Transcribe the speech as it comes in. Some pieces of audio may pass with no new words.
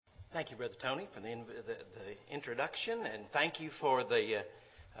Thank you, Brother Tony, for the introduction, and thank you for the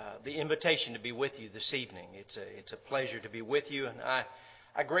invitation to be with you this evening. It's a pleasure to be with you, and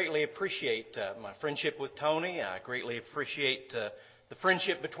I greatly appreciate my friendship with Tony. I greatly appreciate the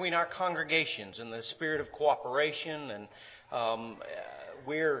friendship between our congregations and the spirit of cooperation. And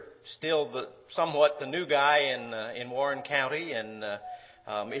we're still somewhat the new guy in Warren County, and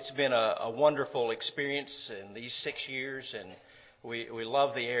it's been a wonderful experience in these 6 years, and we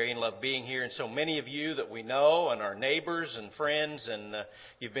love the area and love being here. And so many of you that we know and our neighbors and friends, and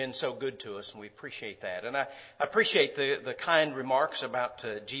you've been so good to us, and we appreciate that. And I appreciate the kind remarks about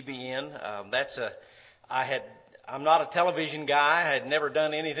GBN. I'm not a television guy. I had never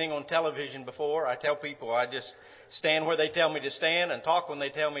done anything on television before. I tell people I just stand where they tell me to stand and talk when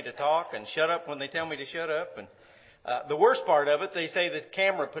they tell me to talk and shut up when they tell me to shut up. And the worst part of it, they say this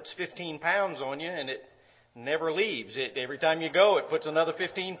camera puts 15 pounds on you, and it never leaves. Every time you go, it puts another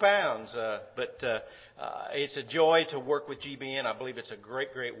 15 pounds. But it's a joy to work with GBN. I believe it's a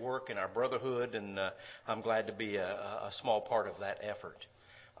great, great work in our brotherhood, and I'm glad to be a small part of that effort.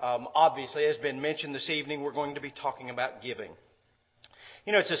 Obviously, as been mentioned this evening, we're going to be talking about giving.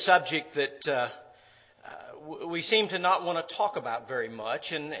 You know, it's a subject that we seem to not want to talk about very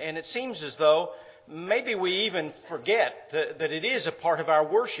much, and it seems as though maybe we even forget that it is a part of our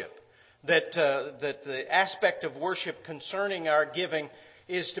worship. That the aspect of worship concerning our giving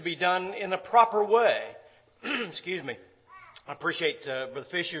is to be done in a proper way. Excuse me. I appreciate Brother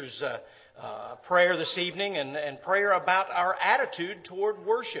Fisher's prayer this evening and prayer about our attitude toward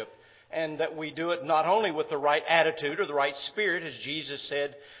worship, and that we do it not only with the right attitude or the right spirit, as Jesus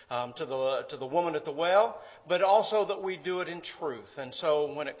said to the woman at the well, but also that we do it in truth. And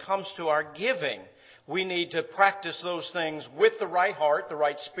so when it comes to our giving, we need to practice those things with the right heart, the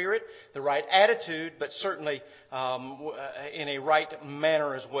right spirit, the right attitude, but certainly in a right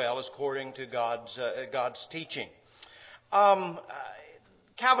manner as well, as according to God's teaching.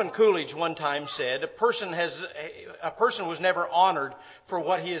 Calvin Coolidge one time said, a person was never honored for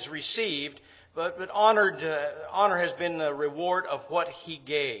what he has received, but honor has been the reward of what he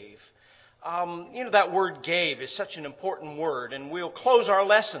gave. That word gave is such an important word, and we'll close our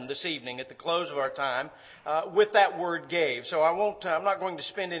lesson this evening at the close of our time with that word gave. So I'm not going to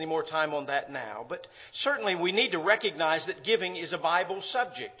spend any more time on that now, but certainly we need to recognize that giving is a Bible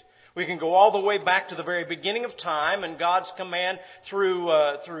subject. We can go all the way back to the very beginning of time and God's command to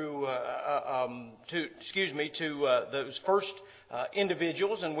those first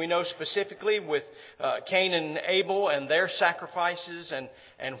individuals, and we know specifically with Cain and Abel and their sacrifices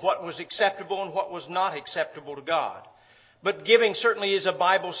and what was acceptable and what was not acceptable to God. But giving certainly is a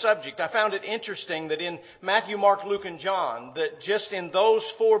Bible subject. I found it interesting that in Matthew, Mark, Luke, and John, that just in those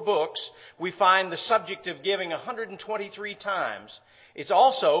 4 books, we find the subject of giving 123 times. It's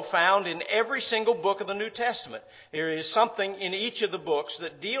also found in every single book of the New Testament. There is something in each of the books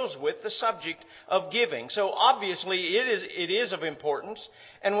that deals with the subject of giving. So obviously it is of importance.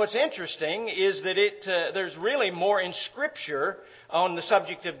 And what's interesting is that there's really more in Scripture on the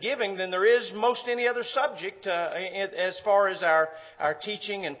subject of giving than there is most any other subject as far as our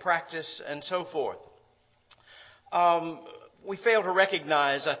teaching and practice and so forth. We fail to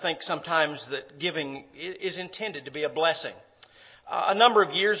recognize, I think, sometimes that giving is intended to be a blessing. A number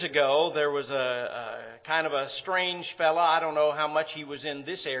of years ago, there was a kind of a strange fella. I don't know how much he was in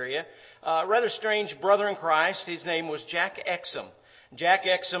this area. Rather strange brother in Christ. His name was Jack Exum. Jack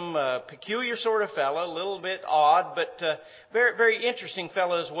Exum, a peculiar sort of fella, a little bit odd, but very, very interesting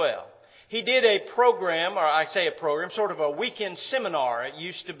fella as well. He did a program, sort of a weekend seminar. It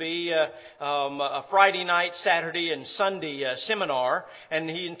used to be a Friday night, Saturday, and Sunday seminar, and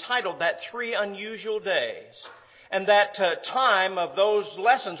he entitled that 3 Unusual Days. And that time of those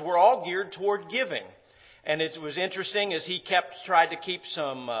lessons were all geared toward giving. And it was interesting as he tried to keep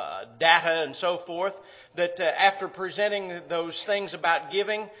some data and so forth, that after presenting those things about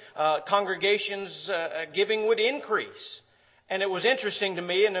giving, congregations' giving would increase. And it was interesting to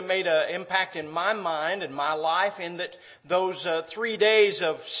me, and it made an impact in my mind and my life, in that those 3 days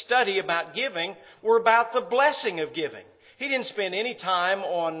of study about giving were about the blessing of giving. He didn't spend any time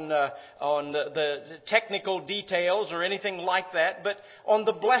on the technical details or anything like that, but on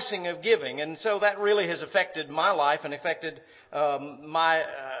the blessing of giving. And so that really has affected my life and affected my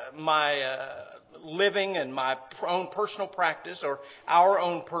living and my own personal practice, or our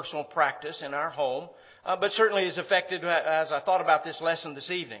own personal practice in our home. But certainly has affected as I thought about this lesson this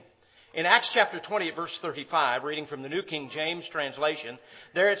evening. In Acts chapter 20 at verse 35, reading from the New King James translation,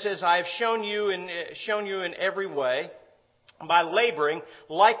 there it says, "I have shown you in every way by laboring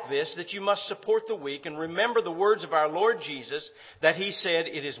like this, that you must support the weak and remember the words of our Lord Jesus, that He said,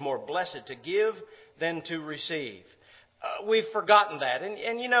 it is more blessed to give than to receive. We've forgotten that.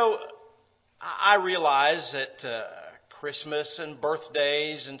 And you know, I realize that Christmas and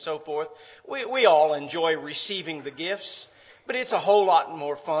birthdays and so forth, we all enjoy receiving the gifts. But it's a whole lot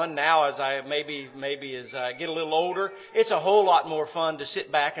more fun now as I maybe as I get a little older. It's a whole lot more fun to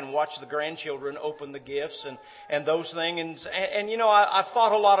sit back and watch the grandchildren open the gifts and those things. And you know, I've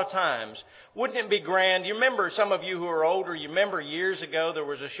thought a lot of times, wouldn't it be grand? You remember, some of you who are older, you remember years ago there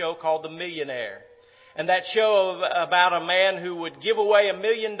was a show called The Millionaire. And that show about a man who would give away $1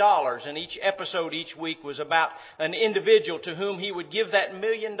 million, and each episode each week was about an individual to whom he would give that $1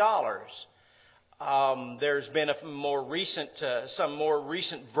 million. There's been some more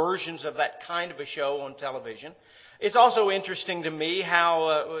recent versions of that kind of a show on television. It's also interesting to me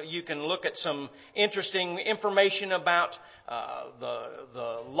how you can look at some interesting information about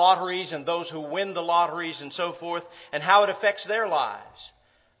the lotteries and those who win the lotteries and so forth, and how it affects their lives.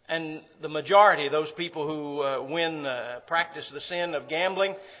 And the majority of those people who practice the sin of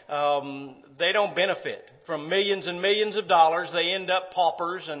gambling, they don't benefit from millions and millions of dollars. They end up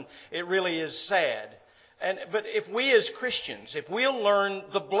paupers, and it really is sad. But if we as Christians, if we'll learn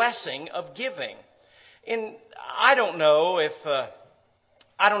the blessing of giving, and I don't know if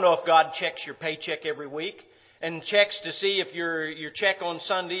God checks your paycheck every week and checks to see if your check on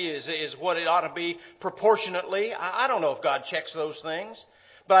Sunday is what it ought to be proportionately. I don't know if God checks those things.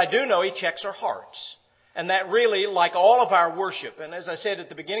 But I do know He checks our hearts. And that really, like all of our worship, and as I said at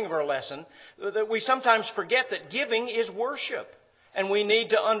the beginning of our lesson, that we sometimes forget that giving is worship. And we need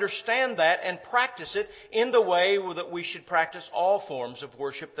to understand that and practice it in the way that we should practice all forms of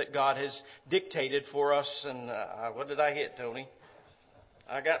worship that God has dictated for us. And what did I hit, Tony?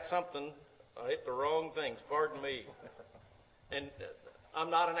 I got something. I hit the wrong things. Pardon me. And I'm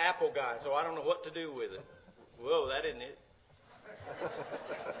not an Apple guy, so I don't know what to do with it. Whoa, that isn't it.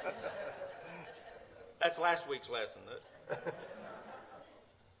 That's last week's lesson.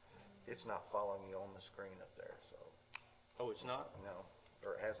 It's not following you on the screen up there, so. Oh, it's not? No,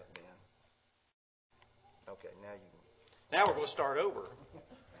 or it hasn't been. Okay, now you can. Now we're going to start over.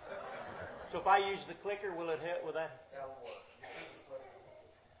 So if I use the clicker, will it help with that? That'll work.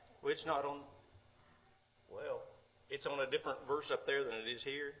 Well, it's not on. Well, it's on a different verse up there than it is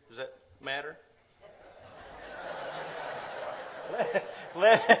here. Does that matter? I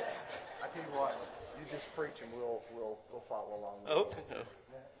tell you what, you just preach and we'll follow along.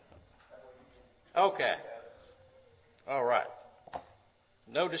 Okay. All right.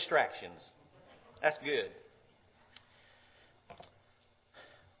 No distractions. That's good.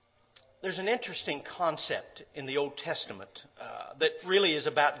 There's an interesting concept in the Old Testament that really is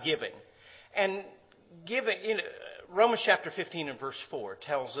about giving. And giving, Romans chapter 15 and verse 4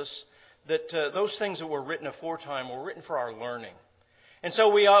 tells us that those things that were written aforetime were written for our learning. And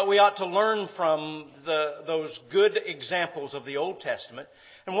so we ought to learn from those good examples of the Old Testament.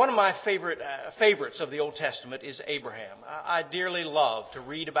 And one of my favorites of the Old Testament is Abraham. I dearly love to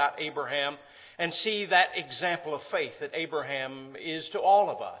read about Abraham and see that example of faith that Abraham is to all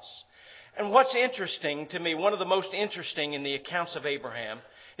of us. And what's interesting to me, one of the most interesting in the accounts of Abraham,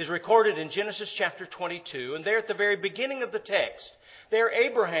 is recorded in Genesis chapter 22. And there at the very beginning of the text, there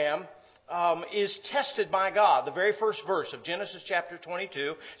Abraham is tested by God. The very first verse of Genesis chapter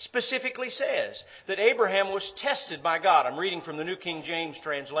 22 specifically says that Abraham was tested by God. I'm reading from the New King James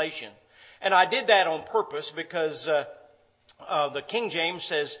translation. And I did that on purpose because the King James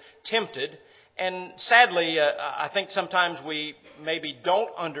says tempted. And sadly, I think sometimes we maybe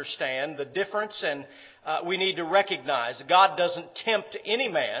don't understand the difference, and we need to recognize God doesn't tempt any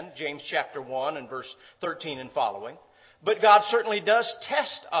man, James chapter 1 and verse 13 and following. But God certainly does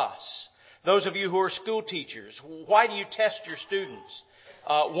test us. Those of you who are school teachers, why do you test your students?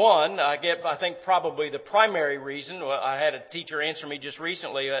 I think probably the primary reason, I had a teacher answer me just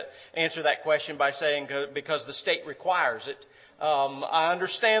recently, answer that question by saying because the state requires it. I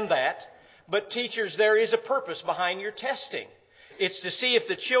understand that. But teachers, there is a purpose behind your testing. It's to see if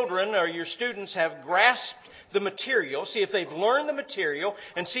the children or your students have grasped the material, see if they've learned the material,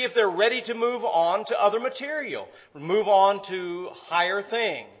 and see if they're ready to move on to other material, move on to higher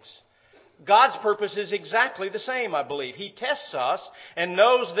things. God's purpose is exactly the same, I believe. He tests us and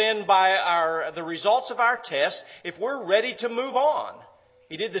knows then by the results of our test if we're ready to move on.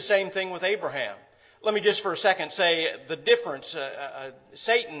 He did the same thing with Abraham. Let me just for a second say the difference.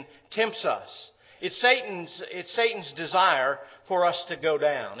 Satan tempts us. It's Satan's desire for us to go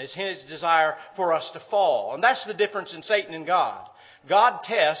down. It's his desire for us to fall. And that's the difference in Satan and God. God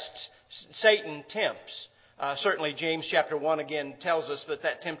tests, Satan tempts. Certainly James chapter 1 again tells us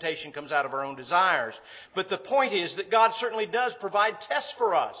that temptation comes out of our own desires. But the point is that God certainly does provide tests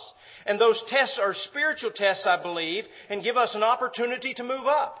for us. And those tests are spiritual tests, I believe, and give us an opportunity to move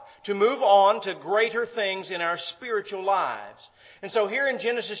up, to move on to greater things in our spiritual lives. And so here in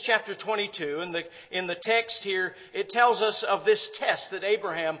Genesis chapter 22, in the text here, it tells us of this test that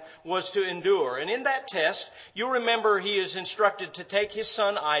Abraham was to endure. And in that test, you'll remember he is instructed to take his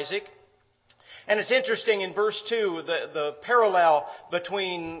son Isaac. And it's interesting in verse 2, the parallel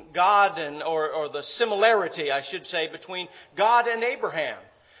between God or the similarity, I should say, between God and Abraham.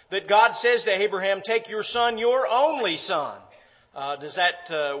 That God says to Abraham, take your son, your only son. Does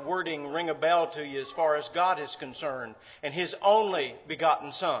that wording ring a bell to you as far as God is concerned? And his only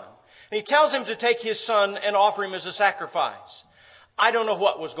begotten son. And he tells him to take his son and offer him as a sacrifice. I don't know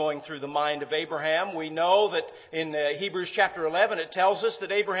what was going through the mind of Abraham. We know that in Hebrews chapter 11 it tells us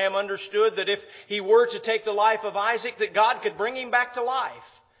that Abraham understood that if he were to take the life of Isaac, that God could bring him back to life.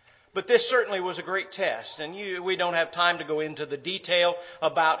 But this certainly was a great test, and we don't have time to go into the detail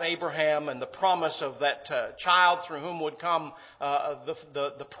about Abraham and the promise of that child through whom would come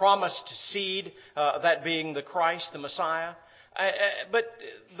the promised seed, that being the Christ, the Messiah. But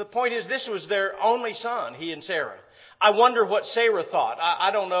the point is, this was their only son, he and Sarah. I wonder what Sarah thought. I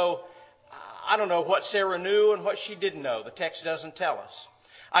don't know what Sarah knew and what she didn't know. The text doesn't tell us.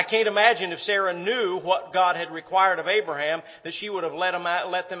 I can't imagine if Sarah knew what God had required of Abraham that she would have let them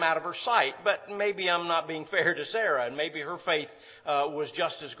out of her sight. But maybe I'm not being fair to Sarah, and maybe her faith was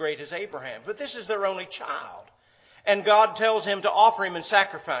just as great as Abraham. But this is their only child. And God tells him to offer him in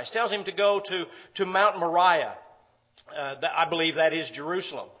sacrifice, tells him to go to Mount Moriah. I believe that is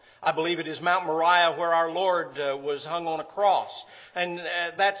Jerusalem. I believe it is Mount Moriah where our Lord was hung on a cross. And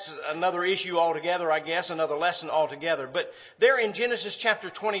that's another issue altogether, I guess, another lesson altogether. But there in Genesis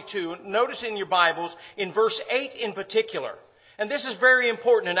chapter 22, notice in your Bibles, in verse 8 in particular, and this is very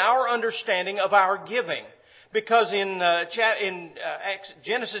important in our understanding of our giving. Because in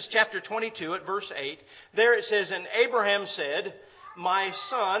Genesis chapter 22 at verse 8, there it says, and Abraham said, my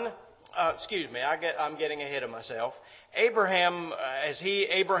son... I'm getting ahead of myself. Abraham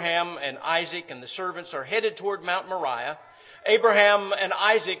and Isaac and the servants are headed toward Mount Moriah. Abraham and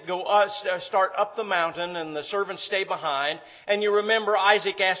Isaac start up the mountain, and the servants stay behind. And you remember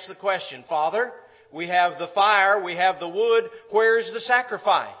Isaac asks the question, Father, we have the fire, we have the wood, where is the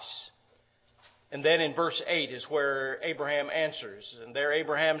sacrifice? And then in verse 8 is where Abraham answers. And there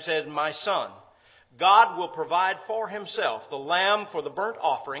Abraham said, my son, God will provide for himself the lamb for the burnt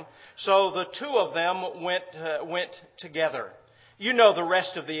offering. So the two of them went together. You know the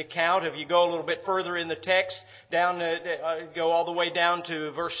rest of the account. If you go a little bit further in the text, go all the way down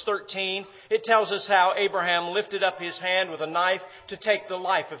to verse 13, it tells us how Abraham lifted up his hand with a knife to take the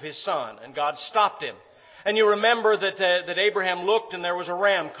life of his son, and God stopped him. And you remember that Abraham looked and there was a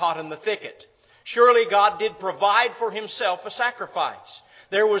ram caught in the thicket. Surely God did provide for himself a sacrifice.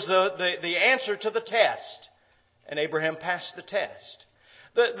 There was the answer to the test, and Abraham passed the test.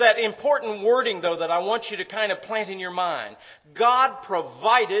 That important wording, though, that I want you to kind of plant in your mind. God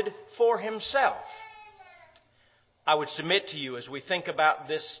provided for himself. I would submit to you as we think about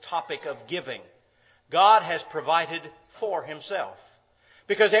this topic of giving, God has provided for himself.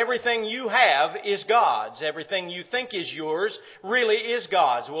 Because everything you have is God's. Everything you think is yours really is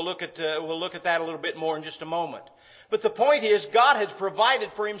God's. We'll look at that a little bit more in just a moment. But the point is, God has provided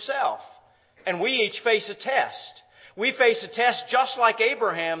for himself. And we each face a test. We face a test just like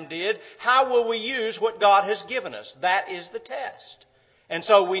Abraham did. How will we use what God has given us? That is the test. And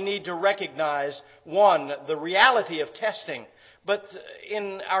so we need to recognize, one, the reality of testing, but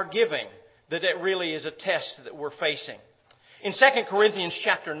in our giving, that it really is a test that we're facing. In 2 Corinthians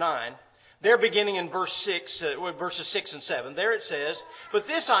chapter 9, there beginning in verses 6 and 7, there it says, but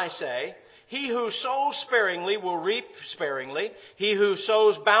this I say, he who sows sparingly will reap sparingly. He who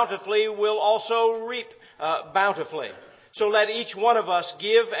sows bountifully will also reap bountifully. So let each one of us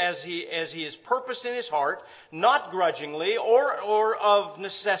give as he is purposed in his heart, not grudgingly or of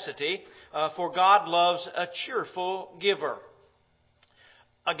necessity, for God loves a cheerful giver.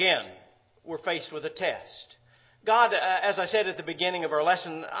 Again, we're faced with a test. God, as I said at the beginning of our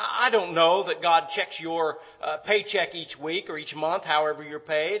lesson, I don't know that God checks your paycheck each week or each month, however you're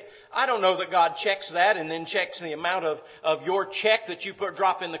paid. I don't know that God checks that and then checks the amount of your check that you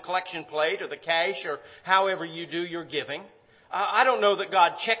drop in the collection plate or the cash or however you do your giving. I don't know that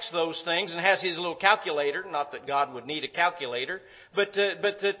God checks those things and has his little calculator. Not that God would need a calculator,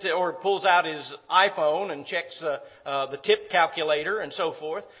 or pulls out his iPhone and checks the tip calculator and so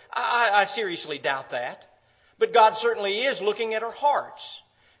forth. I seriously doubt that. But God certainly is looking at our hearts.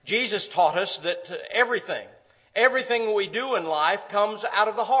 Jesus taught us that everything we do in life comes out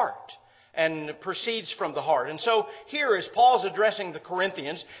of the heart and proceeds from the heart. And so here is Paul's addressing the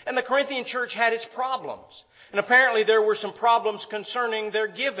Corinthians, and the Corinthian church had its problems. And apparently there were some problems concerning their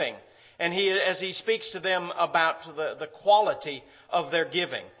giving. And as he speaks to them about the quality of their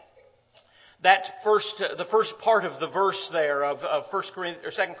giving. The first part of the verse there of 2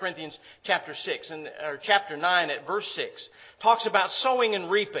 Corinthians chapter 6 or chapter 9 at verse 6 talks about sowing and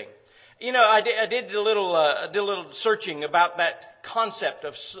reaping. You know, I did a little searching about that concept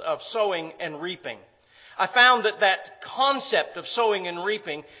of sowing and reaping. I found that concept of sowing and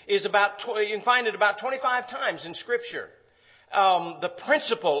reaping is you can find it about 25 times in Scripture. The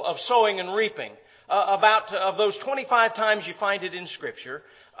principle of sowing and reaping, of those 25 times you find it in Scripture,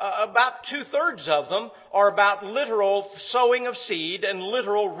 about 2/3 of them are about literal sowing of seed and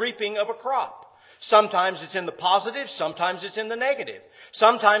literal reaping of a crop. Sometimes it's in the positive, sometimes it's in the negative.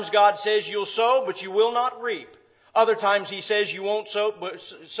 Sometimes God says you'll sow, but you will not reap. Other times He says you won't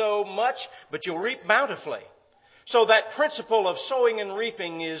sow much, but you'll reap bountifully. So that principle of sowing and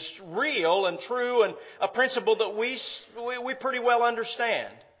reaping is real and true, and a principle that we pretty well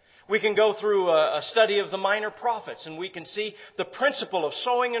understand. We can go through a study of the minor prophets, and we can see the principle of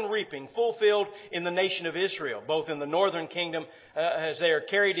sowing and reaping fulfilled in the nation of Israel, both in the northern kingdom as they are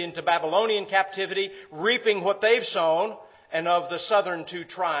carried into Babylonian captivity, reaping what they've sown, and of the southern two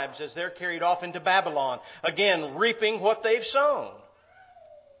tribes as they're carried off into Babylon, again, reaping what they've sown.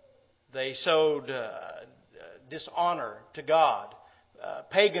 They sowed dishonor to God,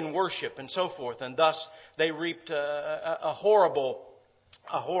 pagan worship, and so forth, and thus they reaped a horrible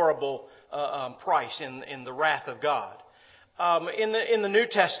price in the wrath of God. In the New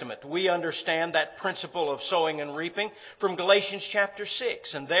Testament, we understand that principle of sowing and reaping from Galatians chapter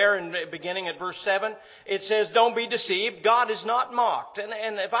 6. And there, beginning at verse 7, it says, "Don't be deceived, God is not mocked."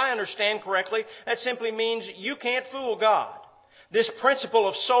 And if I understand correctly, that simply means you can't fool God. This principle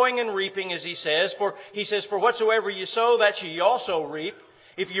of sowing and reaping, as he says, for whatsoever you sow, that ye also reap.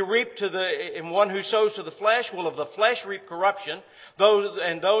 If you reap and one who sows to the flesh will of the flesh reap corruption.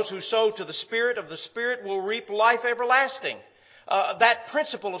 Those who sow to the Spirit of the Spirit will reap life everlasting. That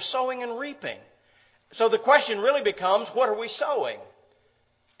principle of sowing and reaping. So the question really becomes, what are we sowing?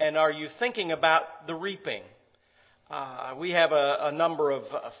 And are you thinking about the reaping? We have a number of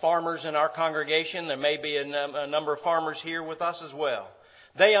farmers in our congregation. There may be a number of farmers here with us as well.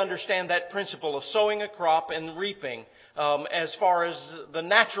 They understand that principle of sowing a crop and reaping as far as the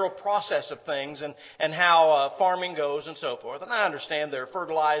natural process of things and how farming goes and so forth. And I understand there are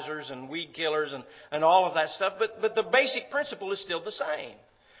fertilizers and weed killers and all of that stuff, but the basic principle is still the same.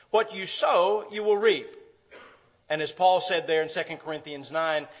 What you sow, you will reap. And as Paul said there in 2 Corinthians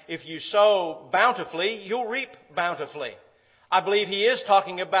 9, if you sow bountifully, you'll reap bountifully. I believe he is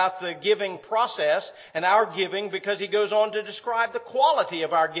talking about the giving process and our giving because he goes on to describe the quality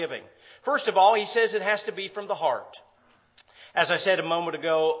of our giving. First of all, he says it has to be from the heart. As I said a moment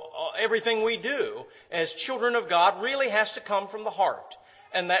ago, everything we do as children of God really has to come from the heart.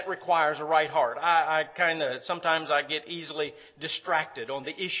 And that requires a right heart. Sometimes I get easily distracted on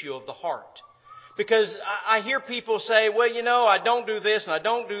the issue of the heart. Because I hear people say, well, I don't do this and I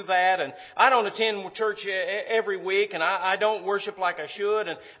don't do that, and I don't attend church every week, and I don't worship like I should,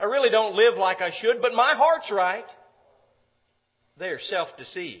 and I really don't live like I should, but my heart's right. They are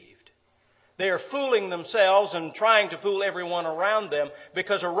self-deceived. They are fooling themselves and trying to fool everyone around them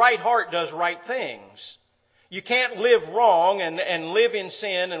because a right heart does right things. You can't live wrong and live in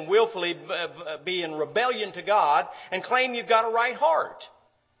sin and willfully be in rebellion to God and claim you've got a right heart.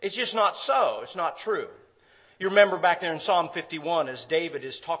 It's just not so. It's not true. You remember back there in Psalm 51 as David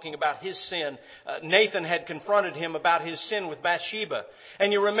is talking about his sin. Nathan had confronted him about his sin with Bathsheba.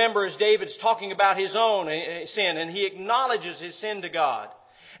 And you remember as David's talking about his own sin and he acknowledges his sin to God.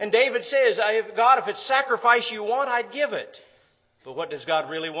 And David says, God, if it's sacrifice you want, I'd give it. But what does God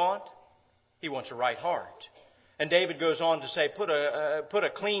really want? He wants a right heart. And David goes on to say, put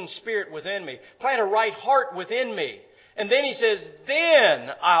a clean spirit within me. Plant a right heart within me. And then he says, then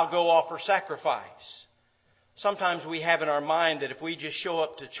I'll go offer sacrifice. Sometimes we have in our mind that if we just show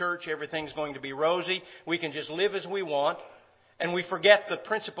up to church, everything's going to be rosy. We can just live as we want. And we forget the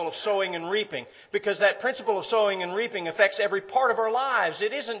principle of sowing and reaping. Because that principle of sowing and reaping affects every part of our lives.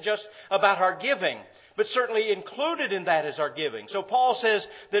 It isn't just about our giving. But certainly included in that is our giving. So Paul says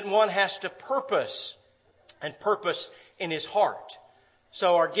that one has to purpose. And purpose in his heart.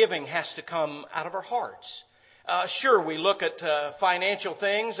 So our giving has to come out of our hearts. Sure, we look at financial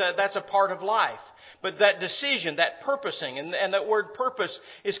things. That's a part of life. But that decision, that purposing, and that word purpose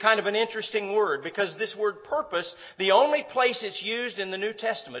is kind of an interesting word, because this word purpose, the only place it's used in the New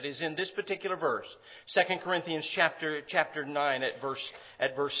Testament is in this particular verse, 2 Corinthians chapter 9 at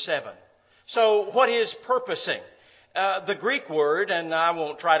verse 7. So what is purposing? The Greek word, and I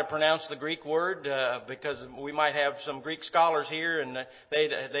won't try to pronounce the Greek word because we might have some Greek scholars here and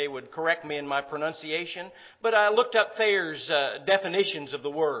they would correct me in my pronunciation, but I looked up Thayer's definitions of the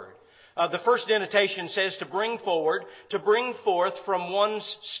word. The first denotation says to bring forth from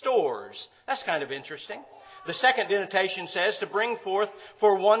one's stores. That's kind of interesting. The second denotation says to bring forth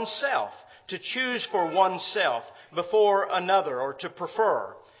for oneself, to choose for oneself before another, or to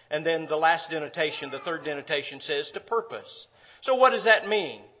prefer. And then the last denotation, the third denotation, says to purpose. So what does that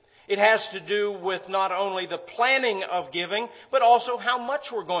mean? It has to do with not only the planning of giving, but also how much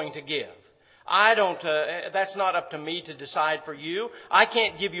we're going to give. That's not up to me to decide for you. I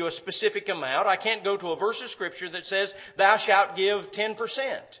can't give you a specific amount. I can't go to a verse of Scripture that says, thou shalt give 10%.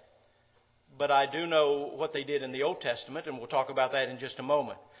 But I do know what they did in the Old Testament, and we'll talk about that in just a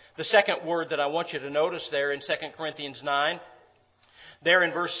moment. The second word that I want you to notice there in 2 Corinthians 9, there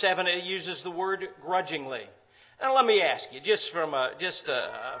in verse 7, it uses the word grudgingly. Now let me ask you, just from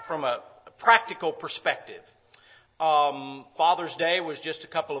a practical perspective. Father's Day was just a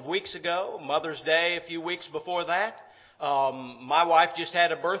couple of weeks ago. Mother's Day a few weeks before that. My wife just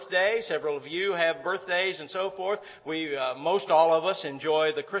had a birthday. Several of you have birthdays and so forth. Most all of us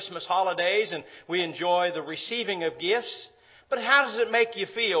enjoy the Christmas holidays, and we enjoy the receiving of gifts. But how does it make you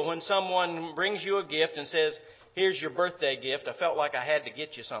feel when someone brings you a gift and says, here's your birthday gift. I felt like I had to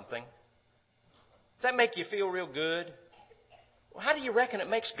get you something. Does that make you feel real good? Well, how do you reckon it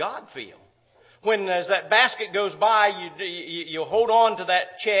makes God feel? When as that basket goes by, you hold on to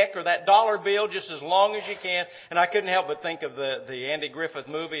that check or that dollar bill just as long as you can. And I couldn't help but think of the Andy Griffith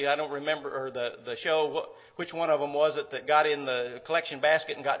movie. I don't remember, or the show, which one of them was it that got in the collection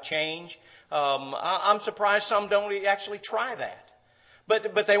basket and got change. I'm surprised some don't actually try that.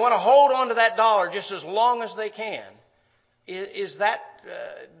 But they want to hold on to that dollar just as long as they can. Is that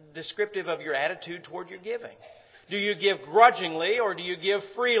descriptive of your attitude toward your giving? Do you give grudgingly or do you give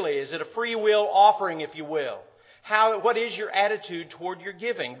freely? Is it a free will offering, if you will? What is your attitude toward your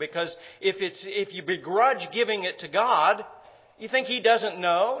giving? Because if you begrudge giving it to God, you think He doesn't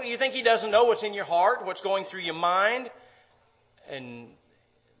know. You think He doesn't know what's in your heart, what's going through your mind. And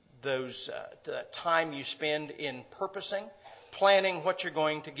the time you spend in purposing, planning what you're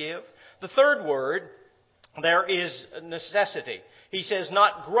going to give. The third word there is necessity. He says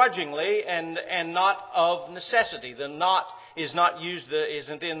not grudgingly and not of necessity. The not is not used,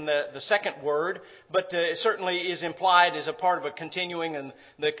 isn't in the second word, but certainly is implied as a part of a continuing and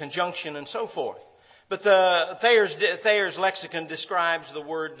the conjunction and so forth. But Thayer's lexicon describes the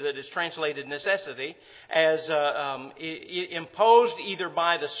word that is translated necessity as imposed either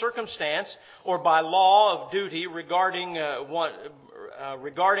by the circumstance or by law of duty regarding to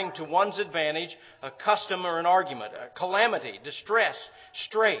one's advantage, a custom or an argument, a calamity, distress,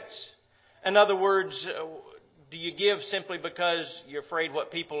 straits. In other words, do you give simply because you're afraid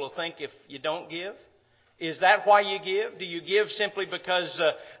what people will think if you don't give? Is that why you give? Do you give simply because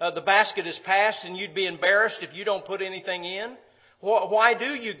the basket is passed and you'd be embarrassed if you don't put anything in? Why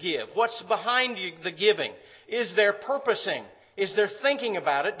do you give? What's behind the giving? Is there purposing? Is there thinking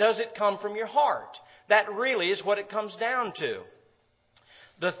about it? Does it come from your heart? That really is what it comes down to.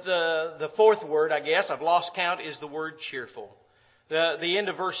 The fourth word, I guess, I've lost count, is the word cheerful. The end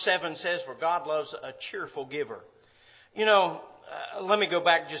of verse 7 says, for God loves a cheerful giver. You know, let me go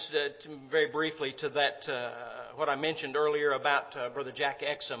back just very briefly to that, what I mentioned earlier about Brother Jack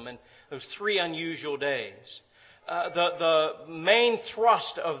Exum and those 3 unusual days. The main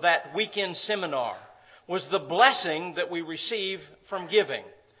thrust of that weekend seminar was the blessing that we receive from giving.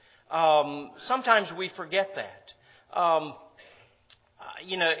 Sometimes we forget that.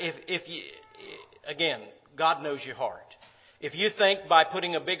 If you, again, God knows your heart. If you think by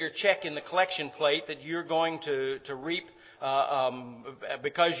putting a bigger check in the collection plate that you're going to reap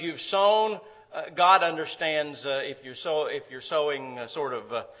because you've sown, God understands if you're sowing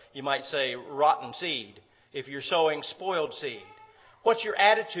you might say rotten seed, if you're sowing spoiled seed. What's your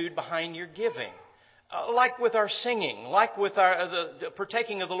attitude behind your giving? Like with our singing, like with the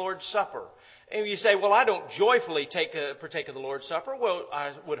partaking of the Lord's Supper. And you say, well, I don't joyfully partake of the Lord's Supper. Well,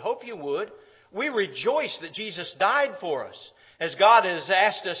 I would hope you would. We rejoice that Jesus died for us. As God has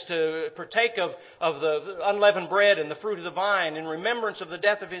asked us to partake of the unleavened bread and the fruit of the vine in remembrance of the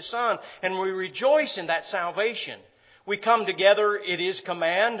death of His Son. And we rejoice in that salvation. We come together, it is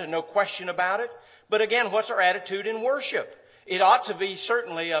command, no question about it. But again, what's our attitude in worship? It ought to be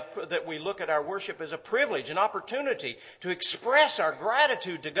certainly that we look at our worship as a privilege, an opportunity to express our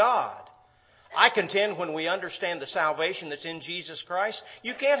gratitude to God. I contend when we understand the salvation that's in Jesus Christ,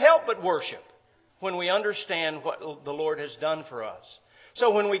 you can't help but worship when we understand what the Lord has done for us.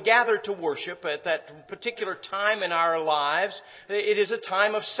 So when we gather to worship at that particular time in our lives, it is a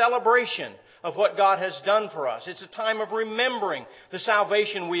time of celebration of what God has done for us. It's a time of remembering the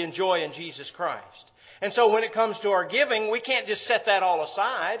salvation we enjoy in Jesus Christ. And so when it comes to our giving, we can't just set that all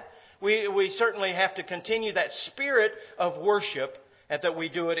aside. We certainly have to continue that spirit of worship, and that we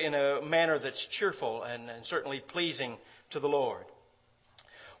do it in a manner that's cheerful and certainly pleasing to the Lord.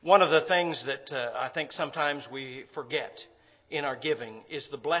 One of the things that I think sometimes we forget in our giving is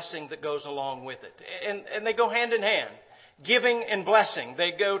the blessing that goes along with it. And they go hand in hand. Giving and blessing,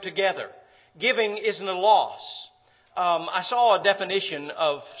 they go together. Giving isn't a loss. I saw a definition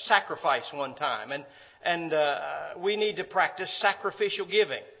of sacrifice one time, and we need to practice sacrificial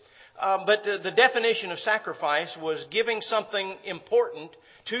giving. But the definition of sacrifice was giving something important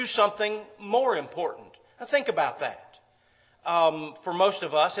to something more important. Now think about that. For most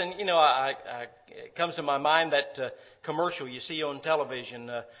of us, and it comes to my mind that commercial you see on television.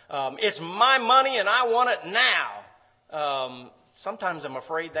 It's my money and I want it now. Sometimes I'm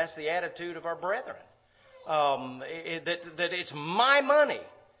afraid that's the attitude of our brethren. That it's my money.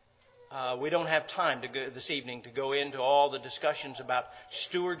 We don't have time this evening to go into all the discussions about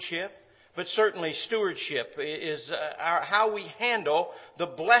stewardship, but certainly stewardship is how we handle the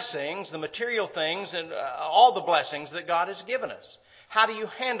blessings, the material things, and all the blessings that God has given us. How do you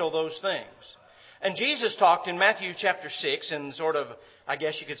handle those things? And Jesus talked in Matthew chapter 6, and sort of, I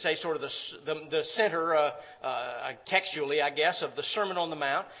guess you could say, sort of the center, textually, I guess, of the Sermon on the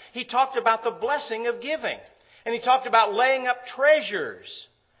Mount. He talked about the blessing of giving, and he talked about laying up treasures.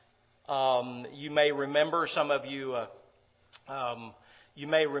 You may remember, some of you, you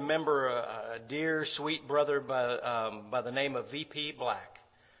may remember a dear, sweet brother by the name of V.P. Black.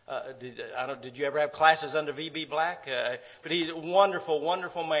 Did you ever have classes under V.B. Black? But he's a wonderful,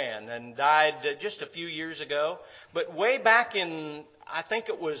 wonderful man and died just a few years ago. But way back in, I think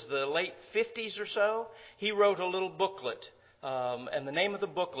it was the late 50s or so, he wrote a little booklet. And the name of the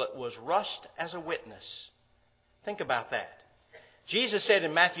booklet was Rust as a Witness. Think about that. Jesus said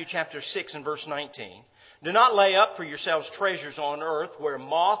in Matthew chapter 6 and verse 19, "Do not lay up for yourselves treasures on earth where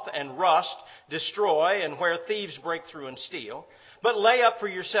moth and rust destroy and where thieves break through and steal. But lay up for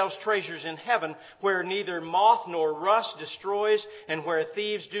yourselves treasures in heaven where neither moth nor rust destroys and where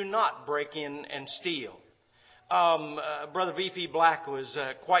thieves do not break in and steal." Brother V.P. Black was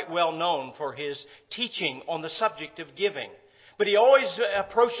quite well known for his teaching on the subject of giving. But he always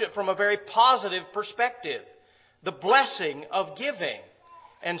approached it from a very positive perspective. The blessing of giving.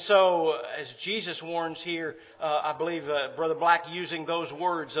 And so, as Jesus warns here, I believe Brother Black using those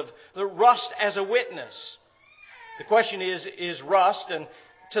words of the rust as a witness. The question is rust, and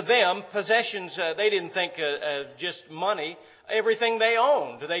to them, possessions, they didn't think of just money. Everything they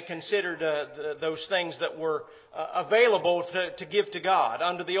owned, they considered those things that were available to give to God.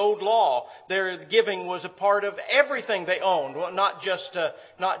 Under the old law, their giving was a part of everything they owned, not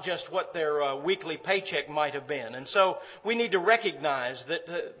just what their weekly paycheck might have been. And so we need to recognize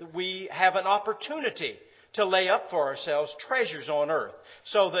that we have an opportunity to lay up for ourselves treasures on earth,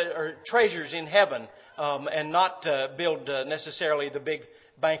 or treasures in heaven, and not build necessarily the big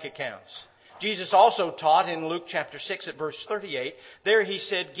bank accounts. Jesus also taught in Luke chapter 6 at verse 38, there he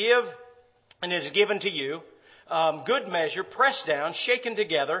said, "Give, and it is given to you, good measure, pressed down, shaken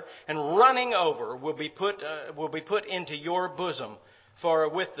together, and running over will be put into your bosom. For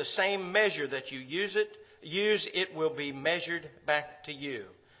with the same measure that you use, it will be measured back to you."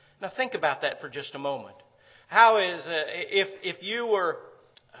 Now think about that for just a moment. How is, if you were,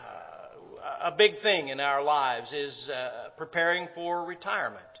 a big thing in our lives is preparing for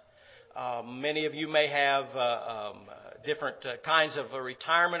retirement. Many of you may have different kinds of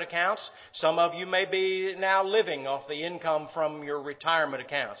retirement accounts. Some of you may be now living off the income from your retirement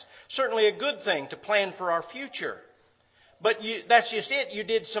accounts. Certainly a good thing to plan for our future. But that's just it. You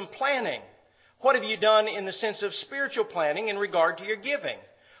did some planning. What have you done in the sense of spiritual planning in regard to your giving?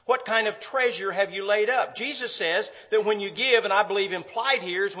 What kind of treasure have you laid up? Jesus says that when you give, and I believe implied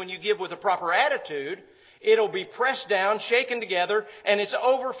here is when you give with a proper attitude, it'll be pressed down, shaken together, and it's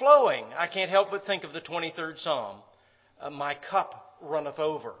overflowing. I can't help but think of the 23rd Psalm. My cup runneth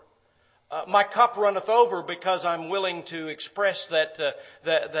over. My cup runneth over because I'm willing to express that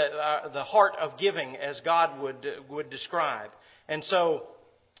the heart of giving as God would describe. And so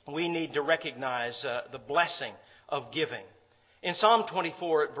we need to recognize the blessing of giving. In Psalm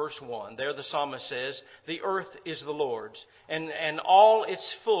 24 at verse 1, there the psalmist says, "The earth is the Lord's, and all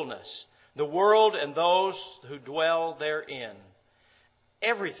its fullness, the world and those who dwell therein."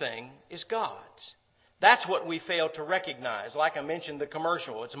 Everything is God's. That's what we fail to recognize. Like I mentioned, the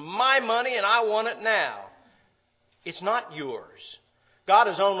commercial. It's my money and I want it now. It's not yours. God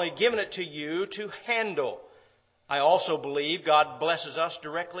has only given it to you to handle. I also believe God blesses us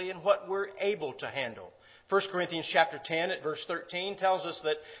directly in what we're able to handle. 1 Corinthians chapter 10 at verse 13 tells us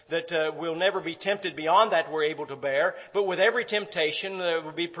that we'll never be tempted beyond that we're able to bear, but with every temptation there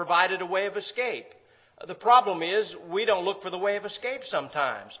will be provided a way of escape. The problem is we don't look for the way of escape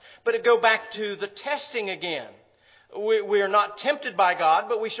sometimes. But it go back to the testing again. We are not tempted by God,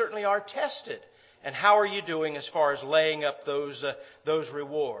 but we certainly are tested. And how are you doing as far as laying up those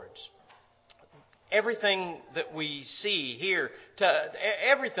rewards? Everything that we see here,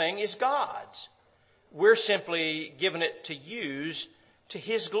 everything is God's. We're simply given it to use to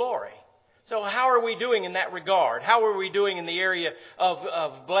His glory. So how are we doing in that regard? How are we doing in the area of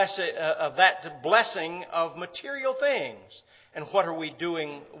that blessing of material things? And what are we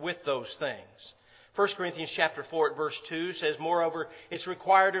doing with those things? 1 Corinthians chapter 4 at verse 2 says, "Moreover, it's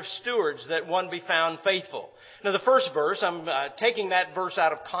required of stewards that one be found faithful." Now the first verse, I'm taking that verse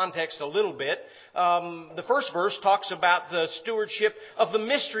out of context a little bit. The first verse talks about the stewardship of the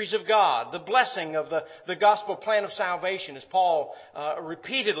mysteries of God, the blessing of the gospel plan of salvation, as Paul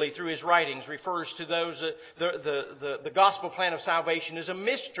repeatedly through his writings refers to those. The gospel plan of salvation is a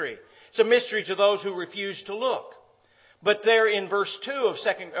mystery. It's a mystery to those who refuse to look. But there in verse 2 of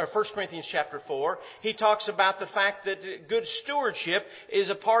 1 Corinthians chapter 4, he talks about the fact that good stewardship is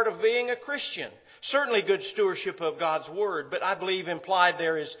a part of being a Christian. Certainly good stewardship of God's Word, but I believe implied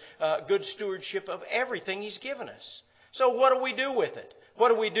there is good stewardship of everything He's given us. So what do we do with it? What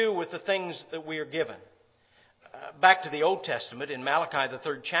do we do with the things that we are given? Back to the Old Testament, in Malachi, the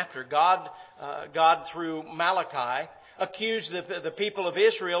 3rd chapter, God through Malachi accused the people of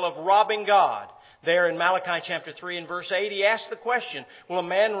Israel of robbing God. There in Malachi chapter 3 and verse 8, he asked the question, "Will a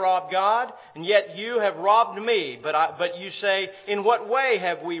man rob God? And yet you have robbed me." But you say, "In what way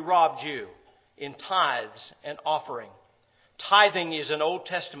have we robbed you?" In tithes and offering. Tithing is an Old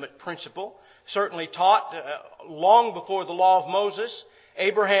Testament principle, certainly taught long before the law of Moses.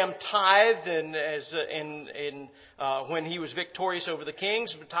 Abraham tithed when he was victorious over the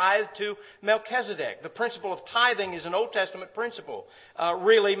kings, tithed to Melchizedek. The principle of tithing is an Old Testament principle.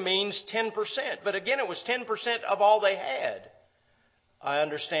 Really means 10%. But again, it was 10% of all they had. My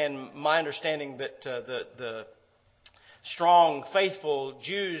understanding that the strong, faithful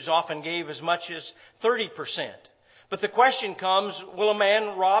Jews often gave as much as 30%. But the question comes, will a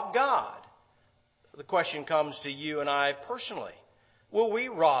man rob God? The question comes to you and I personally. Will we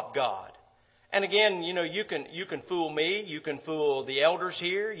rob God? And again, you can fool me, you can fool the elders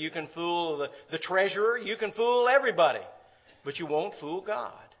here, you can fool the treasurer, you can fool everybody, but you won't fool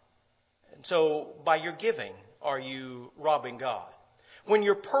God. And so by your giving, are you robbing God? When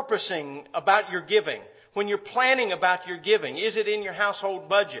you're purposing about your giving, when you're planning about your giving, is it in your household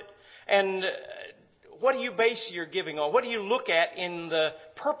budget? And what do you base your giving on? What do you look at in the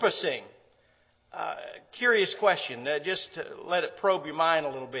purposing? Curious question. Just to let it probe your mind a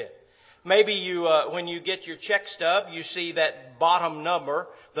little bit. Maybe you, when you get your check stub, you see that bottom number,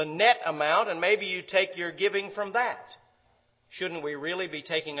 the net amount, and maybe you take your giving from that. Shouldn't we really be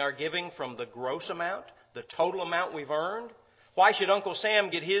taking our giving from the gross amount, the total amount we've earned? Why should Uncle Sam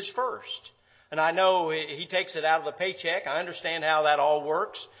get his first? And I know he takes it out of the paycheck. I understand how that all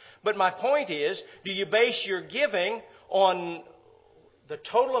works. But my point is, do you base your giving on the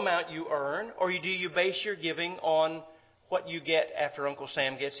total amount you earn, or do you base your giving on what you get after Uncle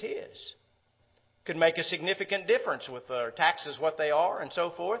Sam gets his? Could make a significant difference with our taxes, what they are, and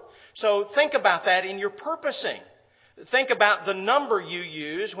so forth. So think about that in your purposing. Think about the number you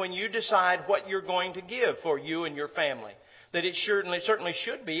use when you decide what you're going to give for you and your family. That it certainly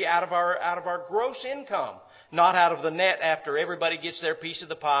should be out of our gross income, not out of the net after everybody gets their piece of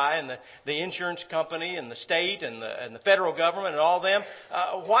the pie, and the insurance company and the state and the federal government and all them.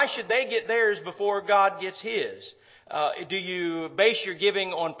 Why should they get theirs before God gets His? Do you base your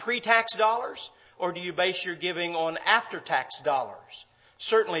giving on pre-tax dollars, or do you base your giving on after-tax dollars?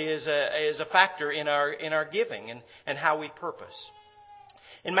 Certainly is a factor in our giving and how we purpose.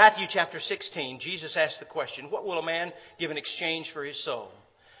 In Matthew chapter 16, Jesus asked the question, "What will a man give in exchange for his soul?"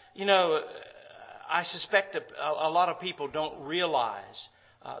 I suspect a lot of people don't realize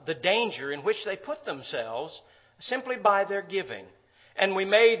the danger in which they put themselves simply by their giving. And we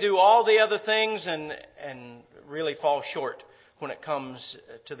may do all the other things and really fall short when it comes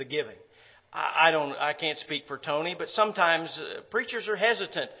to the giving. I can't speak for Tony, but sometimes preachers are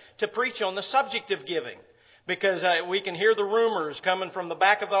hesitant to preach on the subject of giving because we can hear the rumors coming from the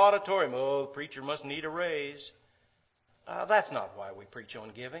back of the auditorium. Oh, the preacher must need a raise. That's not why we preach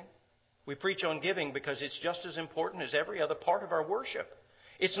on giving. We preach on giving because it's just as important as every other part of our worship.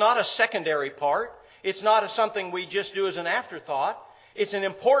 It's not a secondary part. It's not something we just do as an afterthought. It's an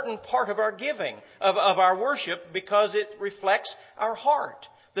important part of our giving, of our worship, because it reflects our heart,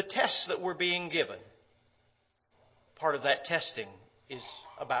 the tests that we're being given. Part of that testing is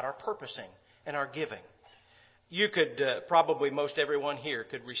about our purposing and our giving. You could, probably most everyone here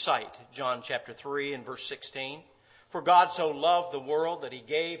could recite John chapter 3 and verse 16. For God so loved the world that He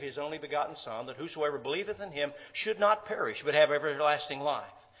gave His only begotten Son, that whosoever believeth in Him should not perish, but have everlasting life.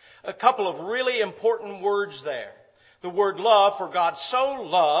 A couple of really important words there. The word love, for God so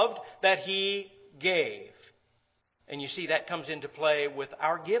loved that He gave. And you see that comes into play with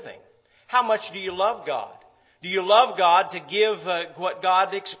our giving. How much do you love God? Do you love God to give what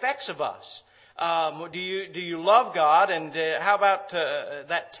God expects of us? Do you love God? And how about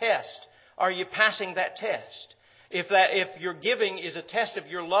that test? Are you passing that test? If your giving is a test of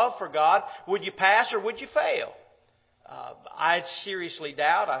your love for God, would you pass or would you fail? I seriously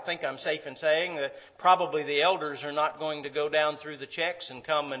doubt. I think I'm safe in saying that probably the elders are not going to go down through the checks and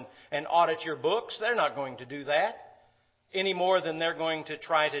come and audit your books. They're not going to do that any more than they're going to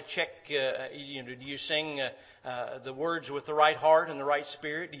try to check. Do you sing the words with the right heart and the right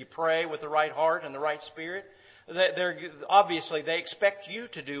spirit? Do you pray with the right heart and the right spirit? Obviously, they expect you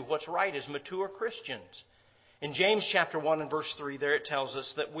to do what's right as mature Christians. In James chapter 1 and verse 3, there it tells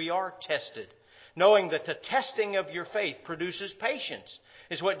us that we are tested, knowing that the testing of your faith produces patience,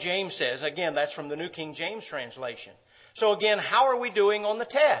 is what James says. Again, that's from the New King James translation. So again, how are we doing on the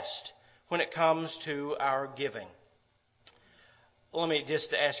test when it comes to our giving? Let me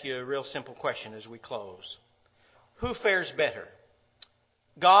just ask you a real simple question as we close. Who fares better?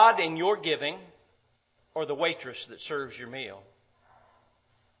 God in your giving or the waitress that serves your meal?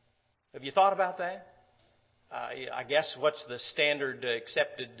 Have you thought about that? I guess what's the standard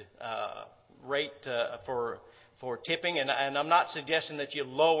accepted rate for tipping? And I'm not suggesting that you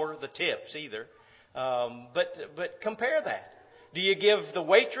lower the tips either. But compare that. Do you give the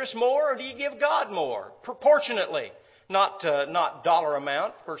waitress more or do you give God more? Proportionately. Not dollar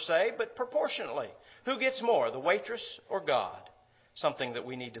amount per se, but proportionately. Who gets more, the waitress or God? Something that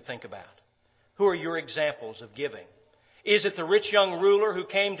we need to think about. Who are your examples of giving? Is it the rich young ruler who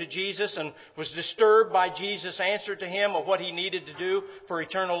came to Jesus and was disturbed by Jesus' answer to him of what he needed to do for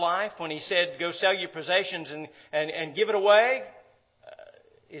eternal life when he said, go sell your possessions and give it away?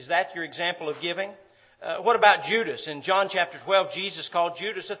 Is that your example of giving? What about Judas? In John chapter 12, Jesus called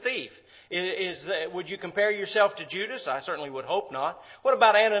Judas a thief. Would you compare yourself to Judas? I certainly would hope not. What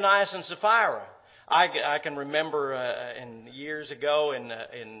about Ananias and Sapphira? I can remember in years ago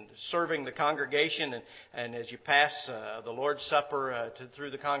in serving the congregation, and as you pass the Lord's Supper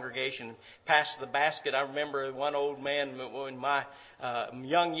through the congregation, pass the basket. I remember one old man in my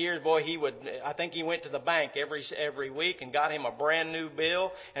young years. Boy, I think he went to the bank every week and got him a brand new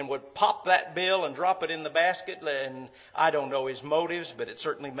bill and would pop that bill and drop it in the basket. And I don't know his motives, but it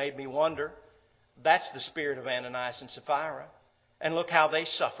certainly made me wonder. That's the spirit of Ananias and Sapphira. And look how they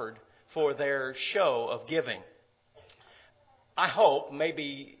suffered for their show of giving. I hope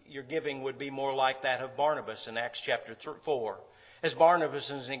maybe your giving would be more like that of Barnabas in Acts chapter 4. As Barnabas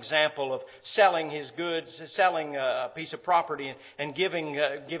is an example of selling his goods, selling a piece of property and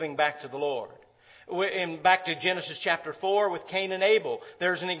giving back to the Lord. Back to Genesis chapter 4 with Cain and Abel,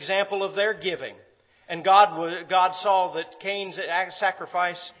 there's an example of their giving. And God saw that Cain's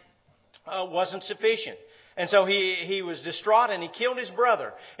sacrifice wasn't sufficient. And so he was distraught and he killed his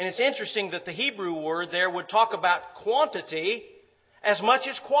brother. And it's interesting that the Hebrew word there would talk about quantity as much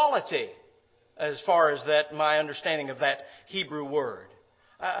as quality, as far as my understanding of that Hebrew word.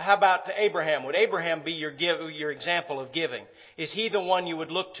 How about Abraham? Would Abraham be your example of giving? Is he the one you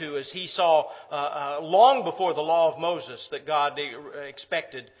would look to as he saw long before the law of Moses that God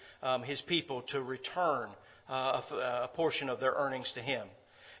expected his people to return a portion of their earnings to him?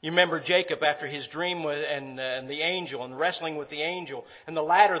 You remember Jacob after his dream and the angel and wrestling with the angel and the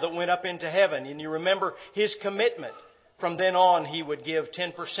ladder that went up into heaven. And you remember his commitment. From then on, he would give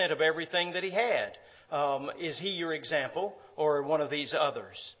 10% of everything that he had. Is he your example or one of these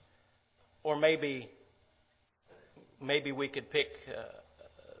others? Or maybe we could pick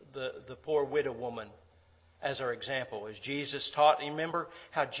the poor widow woman as our example. As Jesus taught, you remember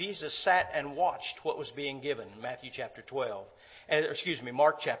how Jesus sat and watched what was being given in Mark chapter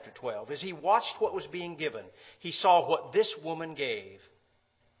 12. As he watched what was being given, he saw what this woman gave.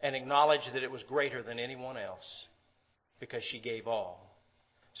 and acknowledge that it was greater than anyone else because she gave all.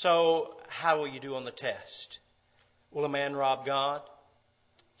 So, how will you do on the test? Will a man rob God?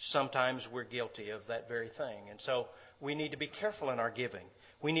 Sometimes we're guilty of that very thing. And so we need to be careful in our giving.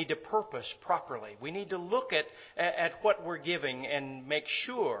 We need to purpose properly. We need to look at what we're giving and make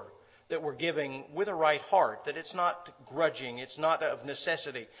sure that we're giving with a right heart, that it's not grudging, it's not of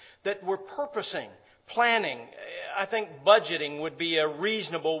necessity, that we're purposing, planning. I think budgeting would be a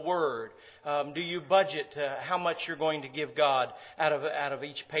reasonable word. Do you budget how much you're going to give God out of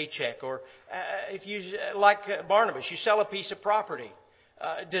each paycheck? Or if you, like Barnabas, you sell a piece of property.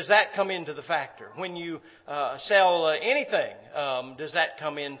 Does that come into the factor? When you sell anything, does that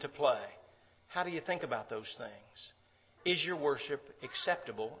come into play? How do you think about those things? Is your worship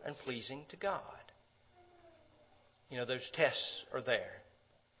acceptable and pleasing to God? You know, those tests are there.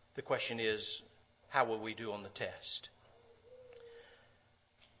 The question is, how will we do on the test?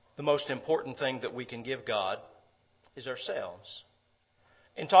 The most important thing that we can give God is ourselves.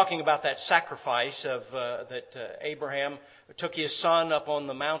 In talking about that sacrifice that Abraham took his son up on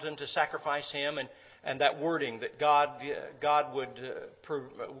the mountain to sacrifice him, and that wording that God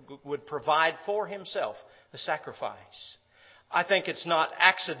would provide for himself the sacrifice. I think it's not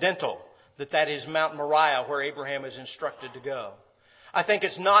accidental that is Mount Moriah where Abraham is instructed to go. I think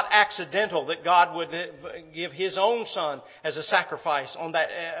it's not accidental that God would give His own Son as a sacrifice on that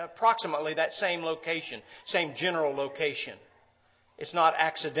approximately that same location, same general location. It's not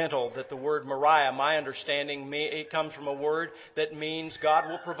accidental that the word Moriah, my understanding, it comes from a word that means God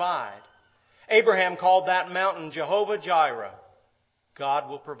will provide. Abraham called that mountain Jehovah Jireh. God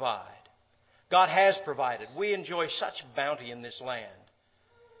will provide. God has provided. We enjoy such bounty in this land.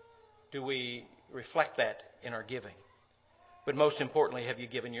 Do we reflect that in our giving? But most importantly, have you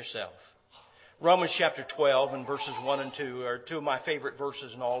given yourself? Romans chapter 12 and verses 1 and 2 are two of my favorite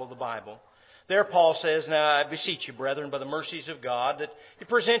verses in all of the Bible. There Paul says, "Now I beseech you, brethren, by the mercies of God, that you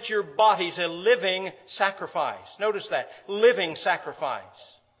present your bodies a living sacrifice." Notice that, living sacrifice.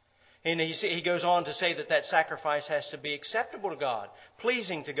 And he goes on to say that sacrifice has to be acceptable to God,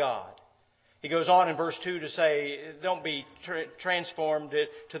 pleasing to God. He goes on in verse 2 to say, don't be transformed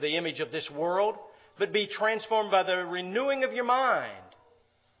to the image of this world, but be transformed by the renewing of your mind,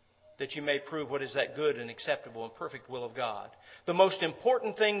 that you may prove what is that good and acceptable and perfect will of God. The most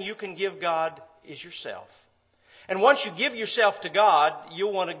important thing you can give God is yourself. And once you give yourself to God,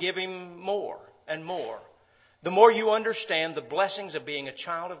 you'll want to give Him more and more. The more you understand the blessings of being a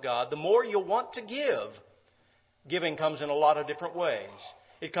child of God, the more you'll want to give. Giving comes in a lot of different ways.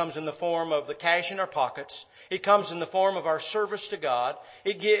 It comes in the form of the cash in our pockets. It comes in the form of our service to God.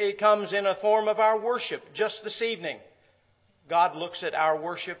 It comes in a form of our worship. Just this evening, God looks at our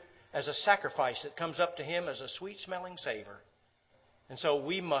worship as a sacrifice that comes up to Him as a sweet-smelling savor. And so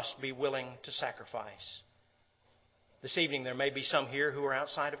we must be willing to sacrifice. This evening, there may be some here who are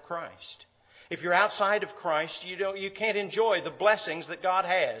outside of Christ. If you're outside of Christ, you can't enjoy the blessings that God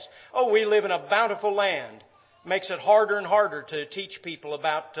has. Oh, we live in a bountiful land. Makes it harder and harder to teach people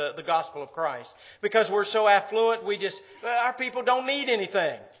about the gospel of Christ. Because we're so affluent, our people don't need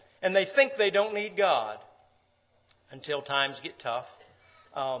anything. And they think they don't need God. Until times get tough.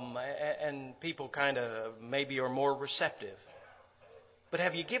 And people kind of maybe are more receptive. But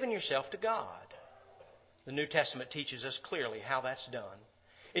have you given yourself to God? The New Testament teaches us clearly how that's done.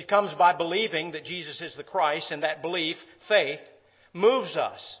 It comes by believing that Jesus is the Christ, and that belief, faith, moves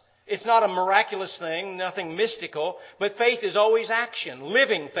us. It's not a miraculous thing, nothing mystical, but faith is always action.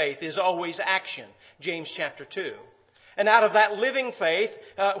 Living faith is always action. James chapter 2. And out of that living faith,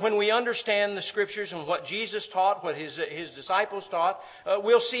 when we understand the Scriptures and what Jesus taught, what His disciples taught,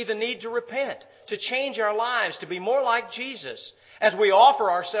 we'll see the need to repent, to change our lives, to be more like Jesus as we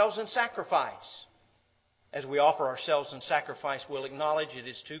offer ourselves in sacrifice. As we offer ourselves in sacrifice, we'll acknowledge it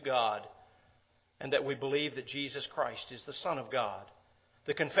is to God and that we believe that Jesus Christ is the Son of God.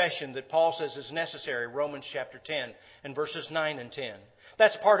 The confession that Paul says is necessary, Romans chapter 10 and verses 9 and 10.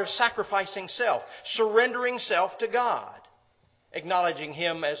 That's part of sacrificing self, surrendering self to God, acknowledging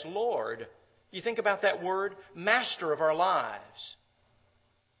Him as Lord. You think about that word, master of our lives.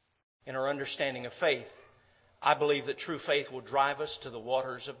 In our understanding of faith, I believe that true faith will drive us to the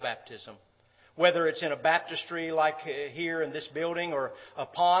waters of baptism. Whether it's in a baptistry like here in this building, or a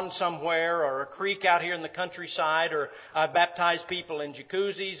pond somewhere, or a creek out here in the countryside, or I baptize people in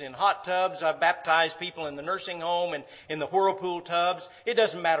jacuzzis, in hot tubs, I baptize people in the nursing home and in the whirlpool tubs. It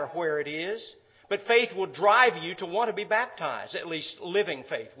doesn't matter where it is. But faith will drive you to want to be baptized. At least living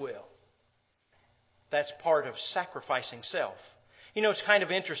faith will. That's part of sacrificing self. You know, it's kind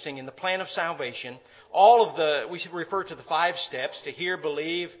of interesting. In the plan of salvation, we should refer to the 5 steps: to hear,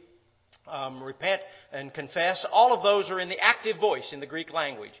 believe, repent, and confess. All of those are in the active voice in the Greek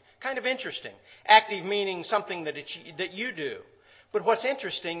language. Kind of interesting. Active meaning something that you do. But what's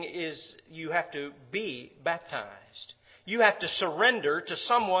interesting is you have to be baptized. You have to surrender to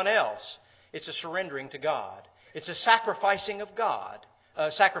someone else. It's a surrendering to God. It's a sacrificing of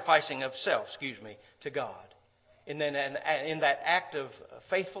self, to God. And then in that act of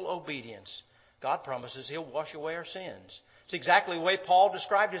faithful obedience, God promises He'll wash away our sins. It's exactly the way Paul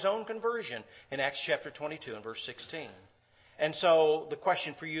described his own conversion in Acts chapter 22 and verse 16. And so the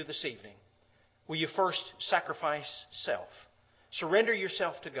question for you this evening: will you first sacrifice self? Surrender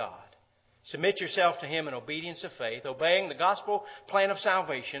yourself to God. Submit yourself to Him in obedience of faith, obeying the gospel plan of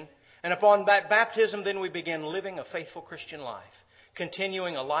salvation. And upon that baptism, then we begin living a faithful Christian life,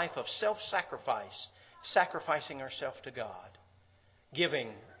 continuing a life of self-sacrifice, sacrificing ourselves to God, giving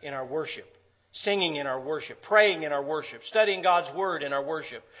in our worship, singing in our worship, praying in our worship, studying God's Word in our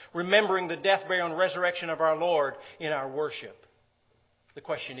worship, remembering the death, burial, and resurrection of our Lord in our worship. The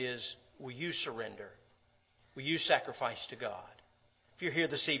question is, will you surrender? Will you sacrifice to God? If you're here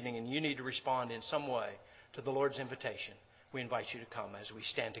this evening and you need to respond in some way to the Lord's invitation, we invite you to come as we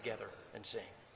stand together and sing.